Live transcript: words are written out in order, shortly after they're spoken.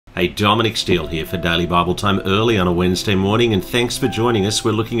Hey, Dominic Steele here for Daily Bible Time early on a Wednesday morning, and thanks for joining us.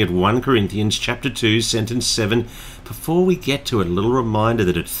 We're looking at 1 Corinthians chapter 2, sentence 7. Before we get to it, a little reminder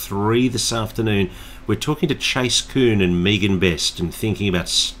that at 3 this afternoon, we're talking to Chase Kuhn and Megan Best and thinking about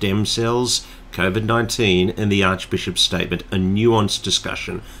stem cells, COVID-19 and the Archbishop's statement, a nuanced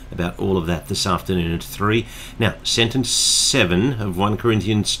discussion about all of that this afternoon at 3. Now, sentence 7 of 1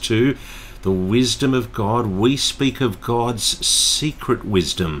 Corinthians 2, the wisdom of God. We speak of God's secret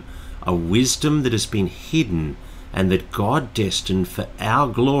wisdom, a wisdom that has been hidden and that God destined for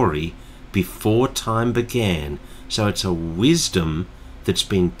our glory before time began. So it's a wisdom that's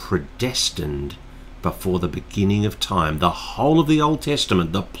been predestined before the beginning of time. The whole of the Old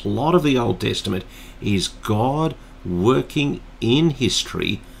Testament, the plot of the Old Testament, is God working in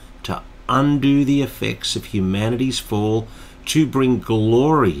history to undo the effects of humanity's fall, to bring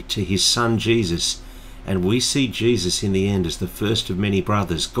glory to his son Jesus. And we see Jesus in the end as the first of many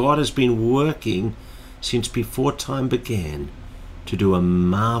brothers. God has been working since before time began to do a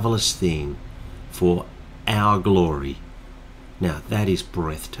marvelous thing for our glory. Now that is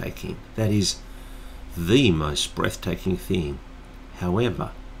breathtaking. That is the most breathtaking thing.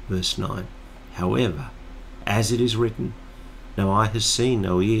 However, verse 9, however, as it is written, no eye has seen,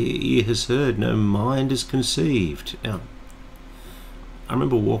 no ear has heard, no mind has conceived. Now, I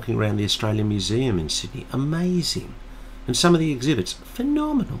remember walking around the Australian Museum in Sydney. Amazing. And some of the exhibits,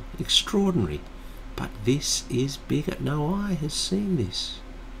 phenomenal, extraordinary. But this is bigger. No eye has seen this.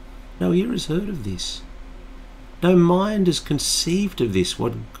 No ear has heard of this. No mind has conceived of this,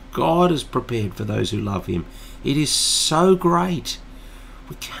 what God has prepared for those who love him. It is so great.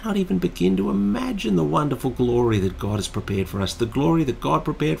 We cannot even begin to imagine the wonderful glory that God has prepared for us, the glory that God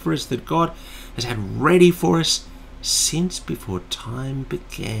prepared for us, that God has had ready for us since before time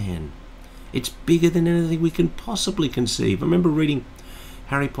began. It's bigger than anything we can possibly conceive. I remember reading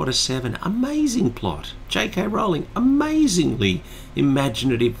Harry Potter 7, amazing plot. J.K. Rowling, amazingly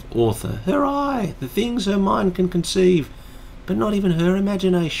imaginative author. Her eye, the things her mind can conceive, but not even her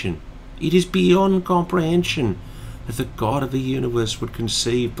imagination. It is beyond comprehension that the God of the universe would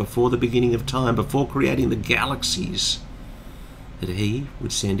conceive before the beginning of time, before creating the galaxies, that he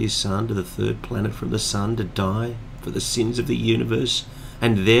would send his son to the third planet from the sun to die for the sins of the universe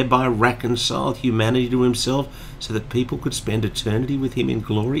and thereby reconcile humanity to himself so that people could spend eternity with him in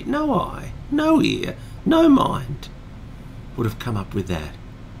glory. No eye, no ear, no mind would have come up with that.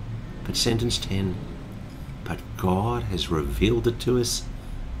 But sentence 10, but God has revealed it to us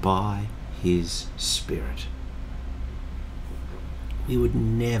by his Spirit. We would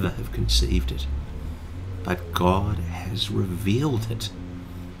never have conceived it, but God has revealed it.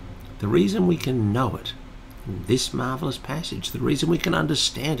 The reason we can know it, this marvelous passage, the reason we can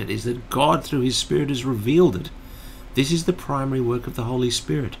understand it, is that God through his Spirit has revealed it. This is the primary work of the Holy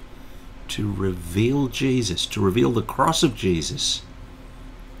Spirit, to reveal Jesus, to reveal the cross of Jesus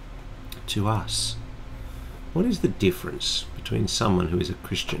to us. What is the difference between someone who is a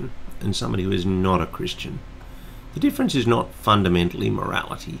Christian and somebody who is not a Christian? The difference is not fundamentally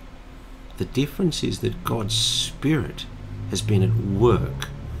morality. The difference is that God's Spirit has been at work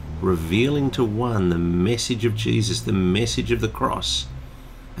revealing to one the message of Jesus, the message of the cross,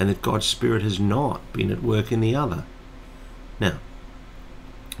 and that God's Spirit has not been at work in the other. Now,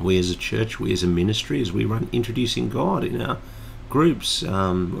 we as a church, we as a ministry, as we run Introducing God in our groups,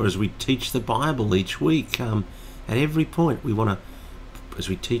 or as we teach the Bible each week, at every point we want to, as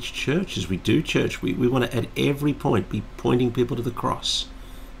we teach church, as we do church, we want to at every point be pointing people to the cross.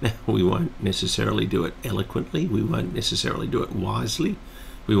 Now, we won't necessarily do it eloquently, we won't necessarily do it wisely,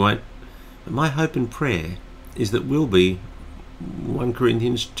 we won't. But my hope and prayer is that we'll be 1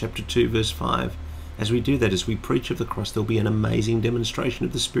 Corinthians chapter 2 verse 5. As we do that, as we preach of the cross, there'll be an amazing demonstration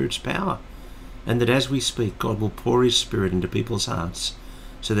of the Spirit's power. And that as we speak, God will pour his Spirit into people's hearts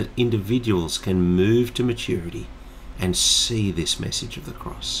so that individuals can move to maturity and see this message of the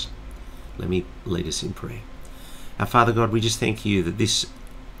cross. Let me lead us in prayer. Our Father God, we just thank you that this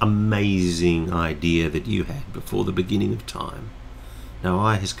amazing idea that you had before the beginning of time, no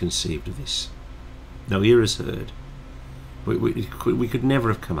eye has conceived of this, no ear has heard. We could never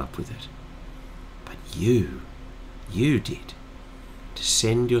have come up with it. But you did, to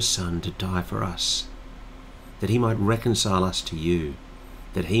send your Son to die for us, that he might reconcile us to you,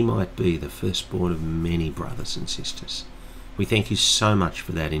 that he might be the firstborn of many brothers and sisters. We thank you so much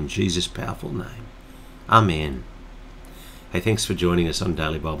for that in Jesus' powerful name. Amen. Hey, thanks for joining us on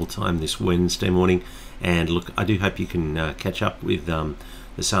Daily Bible Time this Wednesday morning. And look, I do hope you can catch up with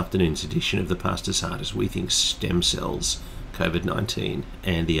this afternoon's edition of the Pastor's Heart as we think stem cells, COVID-19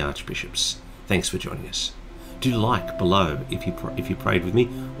 and the Archbishops. Thanks for joining us. Do like below if you prayed with me,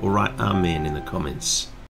 or write Amen in the comments.